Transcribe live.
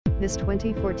This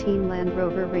 2014 Land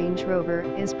Rover Range Rover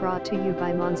is brought to you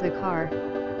by Monza Car.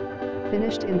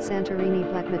 Finished in Santorini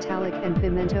Black Metallic and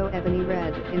Pimento Ebony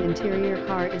Red, in interior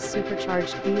car is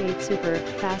Supercharged V8 Super,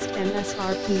 Fast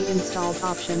MSRP installed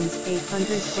options,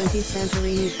 820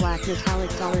 Santorini Black Metallic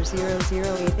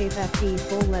 $008 FE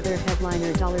Full Leather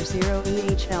Headliner $0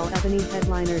 EHL Ebony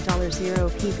Headliner $0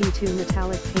 PP2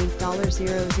 Metallic Paint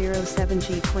 $007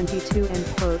 G22 End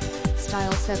quote,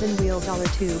 Style 7 Wheel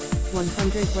 $2,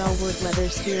 100 Wellwood Leather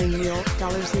Steering Wheel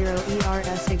 $0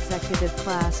 ERS Executive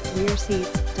Class, Rear Seats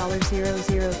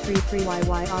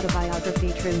 $0033YY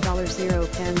Autobiography Trim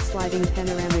 $0 Pan Sliding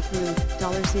Panoramic Roof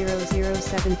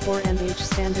 $0074 MH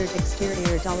Standard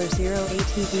Exterior $0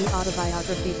 ATV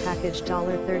Autobiography Package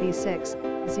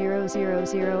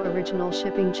 $36,000 Original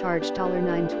Shipping Charge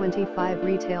 $925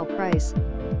 Retail Price.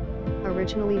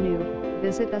 Originally new,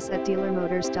 visit us at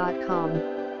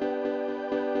dealermotors.com.